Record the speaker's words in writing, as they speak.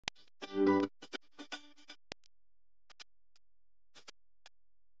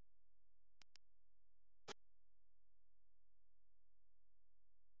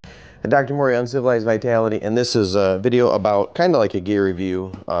Dr. Morey, Uncivilized Vitality, and this is a video about kind of like a gear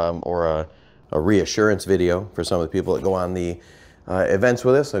review or a reassurance video for some of the people that go on the events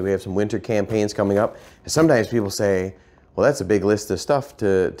with us. Like we have some winter campaigns coming up. And sometimes people say, well, that's a big list of stuff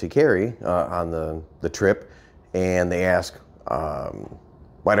to carry on the trip. And they ask,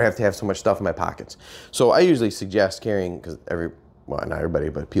 why do I have to have so much stuff in my pockets? So I usually suggest carrying, because well, not everybody,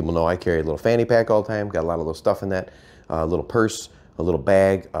 but people know I carry a little fanny pack all the time. Got a lot of little stuff in that. A little purse, a little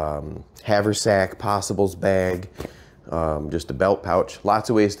bag, haversack, possibles bag, just a belt pouch, lots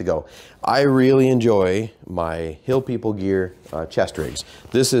of ways to go. I really enjoy my Hill People Gear chest rigs.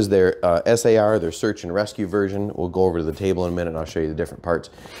 This is their SAR, their search and rescue version. We'll go over to the table in a minute and I'll show you the different parts.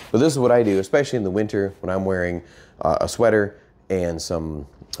 But this is what I do, especially in the winter when I'm wearing a sweater and some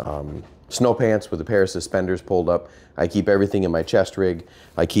snow pants with a pair of suspenders pulled up. I keep everything in my chest rig.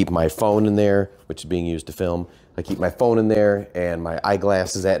 I keep my phone in there, which is being used to film. I keep my phone in there and my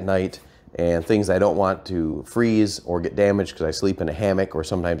eyeglasses at night and things I don't want to freeze or get damaged because I sleep in a hammock or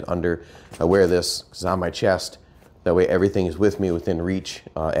sometimes under. I wear this because it's on my chest. That way everything is with me within reach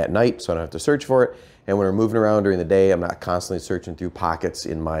at night, so I don't have to search for it. And when we're moving around during the day, I'm not constantly searching through pockets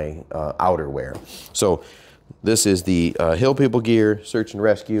in my outerwear. So this is the Hill People Gear Search and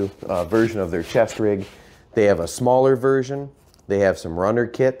Rescue version of their chest rig. They have a smaller version. They have some runner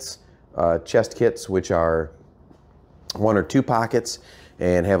kits, chest kits, which are 1 or 2 pockets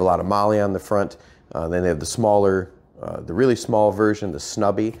and have a lot of MOLLE on the front. Then they have the smaller, the really small version, the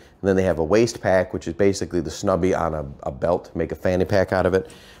snubby. And then they have a waist pack, which is basically the snubby on a belt, make a fanny pack out of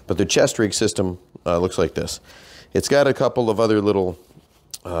it. But the chest rig system looks like this. It's got a couple of other little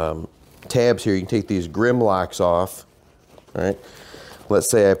tabs here. You can take these grim locks off. All right.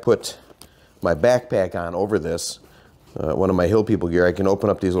 Let's say I put my backpack on over this, one of my Hill People gear. I can open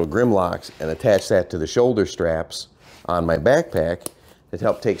up these little grim locks and attach that to the shoulder straps on my backpack to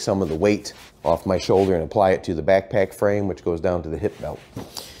help take some of the weight off my shoulder and apply it to the backpack frame, which goes down to the hip belt.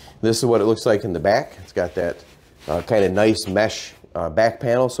 This is what it looks like in the back. It's got that kind of nice mesh back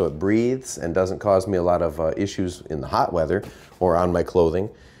panel so it breathes and doesn't cause me a lot of issues in the hot weather or on my clothing.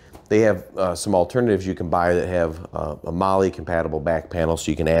 They have some alternatives you can buy that have a MOLLE compatible back panel so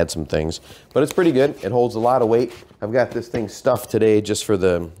you can add some things. But it's pretty good. It holds a lot of weight. I've got this thing stuffed today just for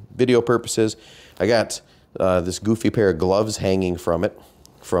the video purposes. I got this goofy pair of gloves hanging from it,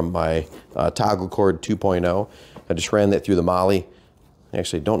 from my toggle cord 2.0. I just ran that through the MOLLE. I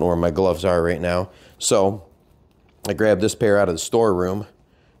actually don't know where my gloves are right now. So I grabbed this pair out of the storeroom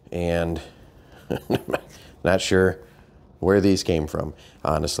and not sure where these came from,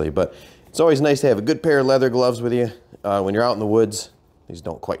 honestly. But it's always nice to have a good pair of leather gloves with you when you're out in the woods. These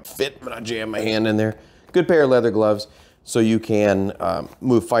don't quite fit, but I jam my hand in there. Good pair of leather gloves. So you can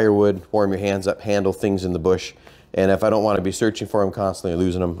move firewood, warm your hands up, handle things in the bush. And if I don't want to be searching for them constantly or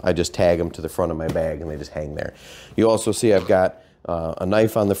losing them, I just tag them to the front of my bag and they just hang there. You also see I've got a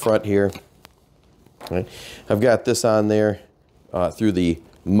knife on the front here. Right. I've got this on there through the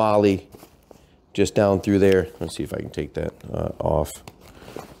MOLLE, just down through there. Let's see if I can take that off.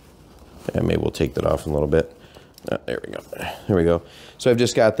 And maybe we'll take that off in a little bit. There we go. There we go. So I've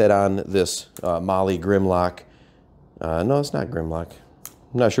just got that on this MOLLE Grimlock. No, it's not Grimlock.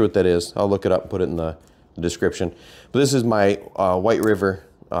 I'm not sure what that is. I'll look it up and put it in the description. But this is my White River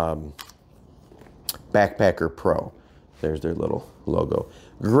Backpacker Pro. There's their little logo.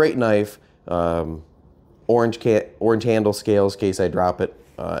 Great knife. Orange handle scales in case I drop it.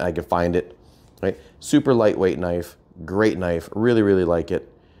 I can find it. Right? Super lightweight knife. Great knife. Really, really like it.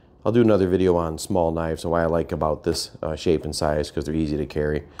 I'll do another video on small knives and why I like about this shape and size, because they're easy to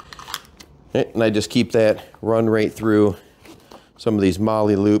carry. And I just keep that run right through some of these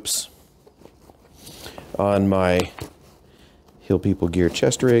MOLLE loops on my Hill People Gear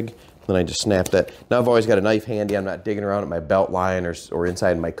chest rig. Then I just snap that. Now I've always got a knife handy. I'm not digging around at my belt line or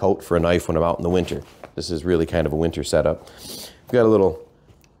inside my coat for a knife when I'm out in the winter. This is really kind of a winter setup. I've got a little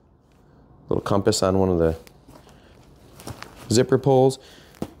compass on one of the zipper pulls.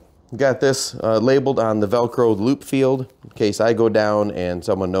 Got this labeled on the Velcro loop field in case I go down and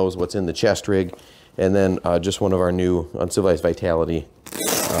someone knows what's in the chest rig. And then just one of our new Uncivilized Vitality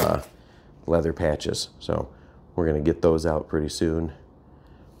leather patches. So we're going to get those out pretty soon.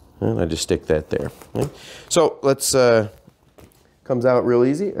 And I just stick that there. Okay. So let's, comes out real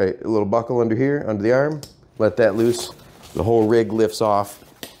easy. A little buckle under here, under the arm. Let that loose. The whole rig lifts off.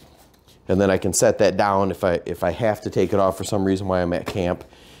 And then I can set that down if I have to take it off for some reason while I'm at camp.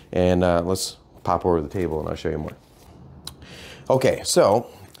 And let's pop over to the table and I'll show you more. Okay, so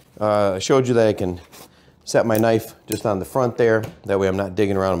I showed you that I can set my knife just on the front there. That way I'm not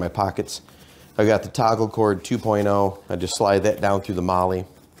digging around in my pockets. I've got the toggle cord 2.0. I just slide that down through the MOLLE.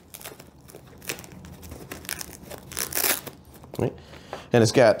 And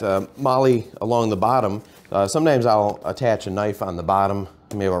it's got Morey along the bottom. Sometimes I'll attach a knife on the bottom.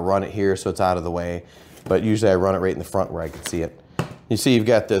 Maybe I'll run it here so it's out of the way. But usually I run it right in the front where I can see it. You see you've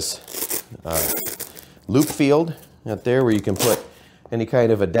got this loop field out there where you can put any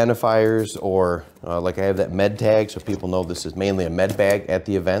kind of identifiers, or like I have that med tag so people know this is mainly a med bag at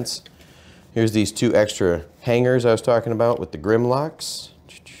the events. Here's these 2 extra hangers I was talking about with the grim locks.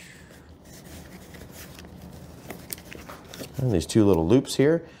 And these 2 little loops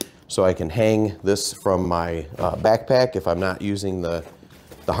here, so I can hang this from my backpack if I'm not using the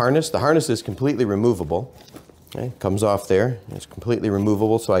harness. The harness is completely removable. Okay, comes off there. It's completely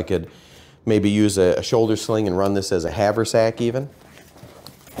removable, so I could maybe use a shoulder sling and run this as a haversack even.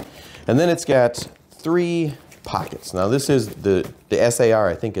 And then it's got 3 pockets. Now this is the SAR,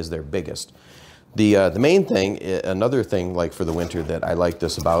 I think, is their biggest. The main thing, another thing like for the winter that I like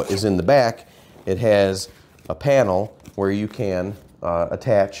this about, is in the back it has a panel where you can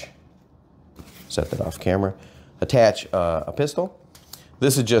attach, set that off camera, attach a pistol.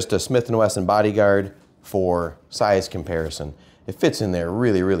 This is just a Smith & Wesson bodyguard for size comparison. It fits in there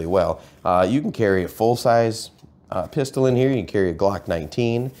really, really well. You can carry a full-size pistol in here. You can carry a Glock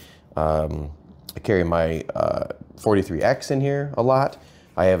 19. I carry my 43X in here a lot.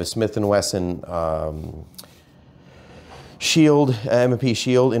 I have a Smith & Wesson Shield, M&P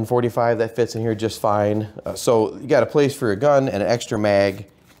Shield in 45 that fits in here just fine. So you got a place for a gun and an extra mag,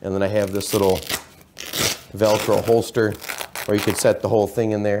 and then I have this little Velcro holster where you could set the whole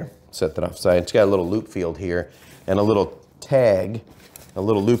thing in there. Set that offside. It's got a little loop field here and a little tag, a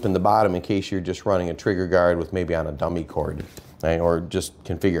little loop in the bottom in case you're just running a trigger guard with maybe on a dummy cord, right? Or just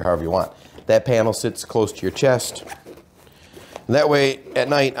configure however you want. That panel sits close to your chest. And that way at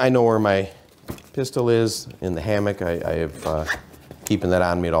night I know where my pistol is in the hammock. I have keeping that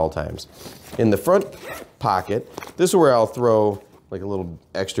on me at all times. In the front pocket, this is where I'll throw like a little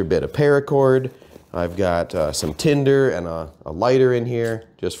extra bit of paracord. I've got some tinder and a lighter in here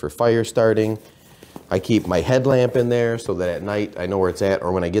just for fire starting. I keep my headlamp in there so that at night I know where it's at,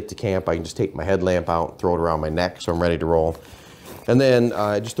 or when I get to camp I can just take my headlamp out, throw it around my neck so I'm ready to roll. And then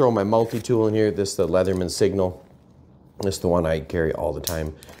I just throw my multi-tool in here. This is the Leatherman Signal. This is the one I carry all the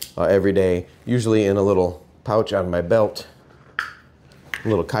time, every day, usually in a little pouch on my belt, a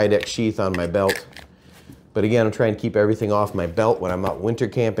little Kydex sheath on my belt. But again, I'm trying to keep everything off my belt when I'm out winter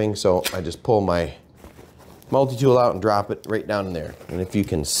camping, so I just pull my multi-tool out and drop it right down in there. And if you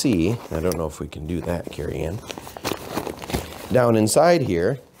can see, I don't know if we can do that, Carrie-Ann. Down inside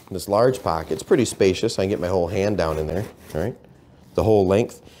here, this large pocket, it's pretty spacious. I can get my whole hand down in there, all right? The whole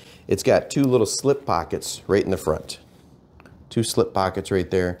length. It's got 2 little slip pockets right in the front. 2 slip pockets right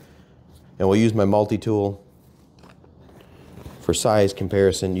there. And we'll use my multi-tool. For size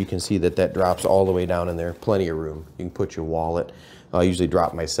comparison, you can see that that drops all the way down in there. Plenty of room. You can put your wallet. I usually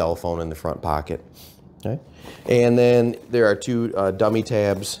drop my cell phone in the front pocket. Okay. And then there are 2 dummy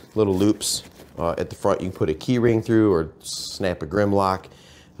tabs, little loops at the front. You can put a key ring through or snap a grim lock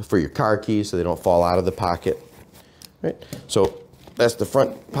for your car keys so they don't fall out of the pocket. Right. So that's the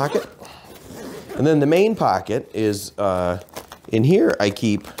front pocket. And then the main pocket is in here I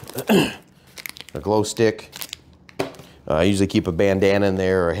keep a glow stick. I usually keep a bandana in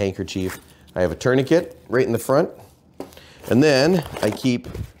there or a handkerchief. I have a tourniquet right in the front. And then I keep,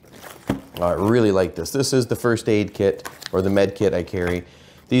 I really like this. This is the first aid kit or the med kit I carry.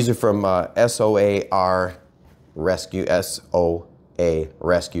 These are from SAR Rescue, S-O-A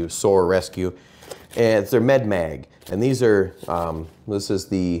Rescue, SAR Rescue. And it's their med mag. And these are, this is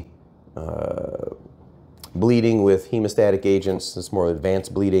the bleeding with hemostatic agents. It's more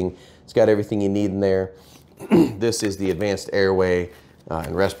advanced bleeding. It's got everything you need in there. This is the advanced airway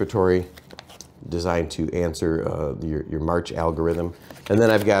and respiratory, designed to answer your March algorithm. And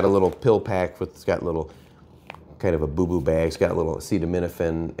then I've got a little pill pack with, it's got little kind of a boo-boo bag. It's got a little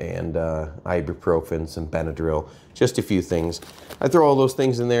acetaminophen and ibuprofen, some Benadryl, just a few things. I throw all those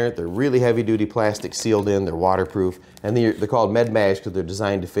things in there. They're really heavy-duty plastic, sealed in. They're waterproof, and they're called med mags because they're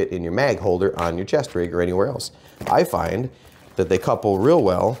designed to fit in your mag holder on your chest rig or anywhere else. I find that they couple real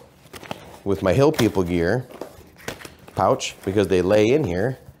well with my Hill People gear pouch because they lay in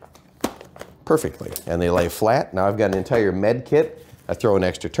here perfectly and they lay flat. Now I've got an entire med kit. I throw an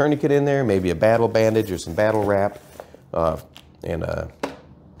extra tourniquet in there, maybe a battle bandage or some battle wrap, and a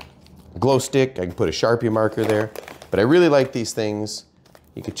glow stick. I can put a Sharpie marker there. But I really like these things.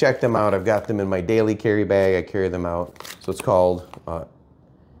 You can check them out. I've got them in my daily carry bag. I carry them out. So it's called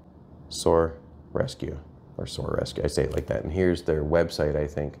SAR Rescue, or SAR Rescue. I say it like that. And here's their website, I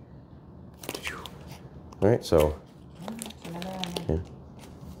think. All right, so. Yeah.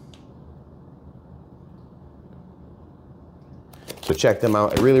 So check them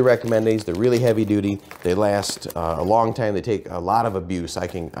out. I really recommend these. They're really heavy duty. They last a long time. They take a lot of abuse. I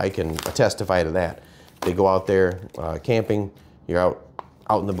can testify to that. They go out there camping. You're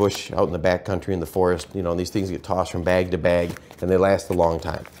out in the bush, out in the backcountry, in the forest. You know, these things get tossed from bag to bag, and they last a long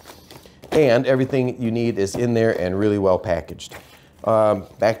time. And everything you need is in there and really well packaged.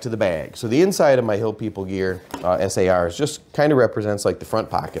 Back to the bag. So the inside of my Hill People Gear SAR just kind of represents like the front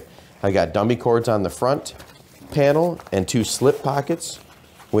pocket. I got dummy cords on the front panel and 2 slip pockets,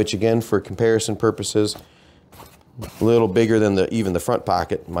 which again, for comparison purposes, a little bigger than even the front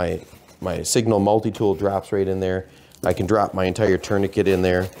pocket. My Signal multi-tool drops right in there. I can drop my entire tourniquet in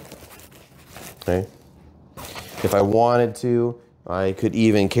there. Okay. If I wanted to, I could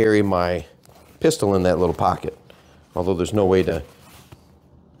even carry my pistol in that little pocket, although there's no way to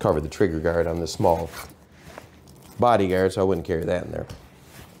cover the trigger guard on this small body guard, so I wouldn't carry that in there.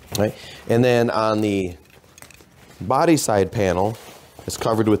 Right. And then on the body side panel, it's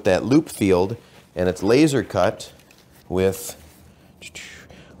covered with that loop field, and it's laser cut with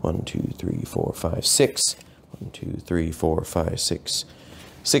 1, 2, 3, 4, 5, 6. 1, 2, 3, 4, 5, 6.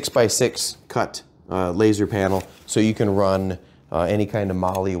 6x6 cut laser panel, so you can run any kind of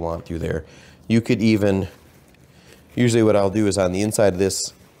molly you want through there. You could even, usually what I'll do is on the inside of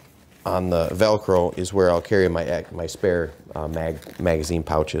this, on the Velcro, is where I'll carry my spare magazine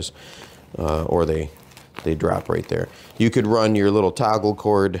pouches, or they drop right there. You could run your little toggle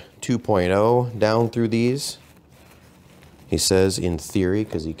cord 2.0 down through these. He says in theory,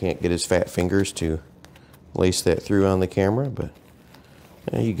 because he can't get his fat fingers to lace that through on the camera, but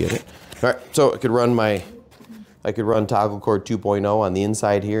yeah, you get it. All right, so I could run toggle cord 2.0 on the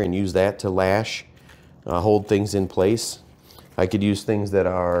inside here and use that to lash, hold things in place. I could use things that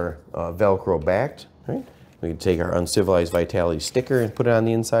are Velcro backed, right? We could take our Uncivilized Vitality sticker and put it on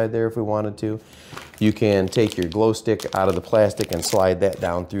the inside there if we wanted to. You can take your glow stick out of the plastic and slide that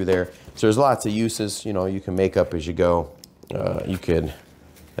down through there. So there's lots of uses, you know, you can make up as you go. You could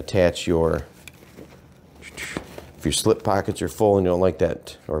attach your, if your slip pockets are full and you don't like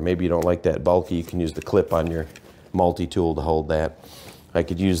that, or maybe you don't like that bulky, you can use the clip on your multi-tool to hold that. I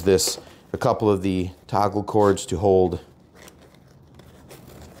could use this, a couple of the toggle cords to hold,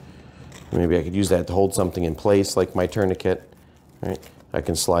 maybe I could use that to hold something in place like my tourniquet, right? I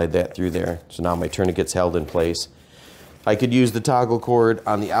can slide that through there. So now my tourniquet's held in place. I could use the toggle cord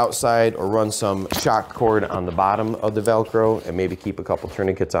on the outside or run some shock cord on the bottom of the Velcro and maybe keep a couple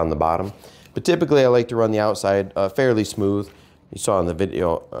tourniquets on the bottom. But typically I like to run the outside fairly smooth. You saw in the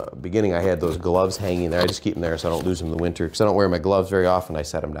video beginning I had those gloves hanging there. I just keep them there so I don't lose them in the winter because I don't wear my gloves very often. I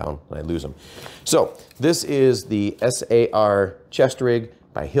set them down and I lose them. So this is the SAR chest rig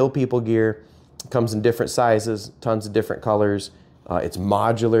by Hill People Gear. It comes in different sizes, tons of different colors. It's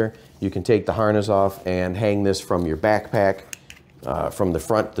modular. You can take the harness off and hang this from your backpack, from the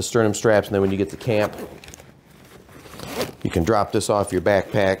front, the sternum straps, and then when you get to camp, you can drop this off your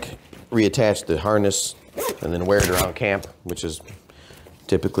backpack, reattach the harness, and then wear it around camp, which is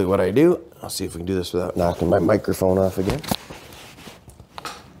typically what I do. I'll see if we can do this without knocking my microphone off again.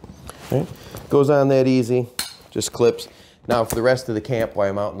 Okay. Goes on that easy, just clips. Now for the rest of the camp, while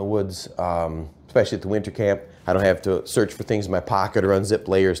I'm out in the woods, especially at the winter camp, I don't have to search for things in my pocket or unzip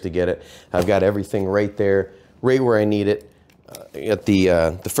layers to get it. I've got everything right there, right where I need it. At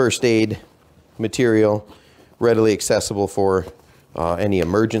the first aid material, readily accessible for any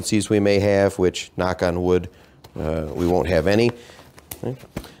emergencies we may have, which, knock on wood, we won't have any. Okay.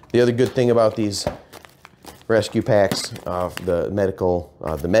 The other good thing about these rescue packs, the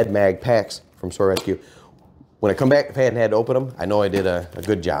MedMag packs from SOAR Rescue, when I come back, if I hadn't had to open them, I know I did a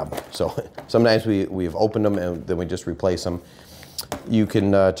good job. So sometimes we've opened them and then we just replace them. You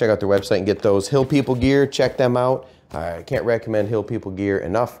can check out their website and get those. Hill People Gear, check them out. I can't recommend Hill People Gear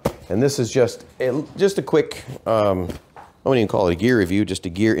enough. And this is just a quick, I wouldn't even call it a gear review, just a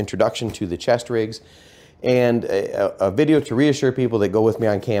gear introduction to the chest rigs. And a video to reassure people that go with me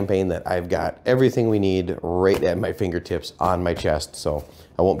on campaign that I've got everything we need right at my fingertips on my chest. So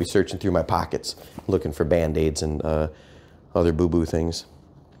I won't be searching through my pockets looking for Band-Aids and other boo-boo things.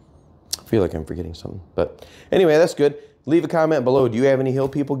 I feel like I'm forgetting something. But anyway, that's good. Leave a comment below. Do you have any Hill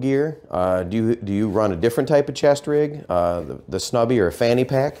People gear? Do you run a different type of chest rig, the snubby or a fanny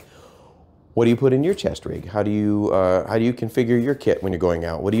pack? What do you put in your chest rig? How do you configure your kit when you're going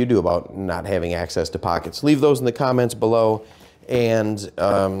out? What do you do about not having access to pockets? Leave those in the comments below, and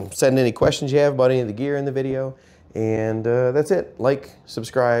send any questions you have about any of the gear in the video. And that's it. Like,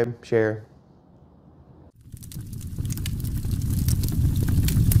 subscribe, share.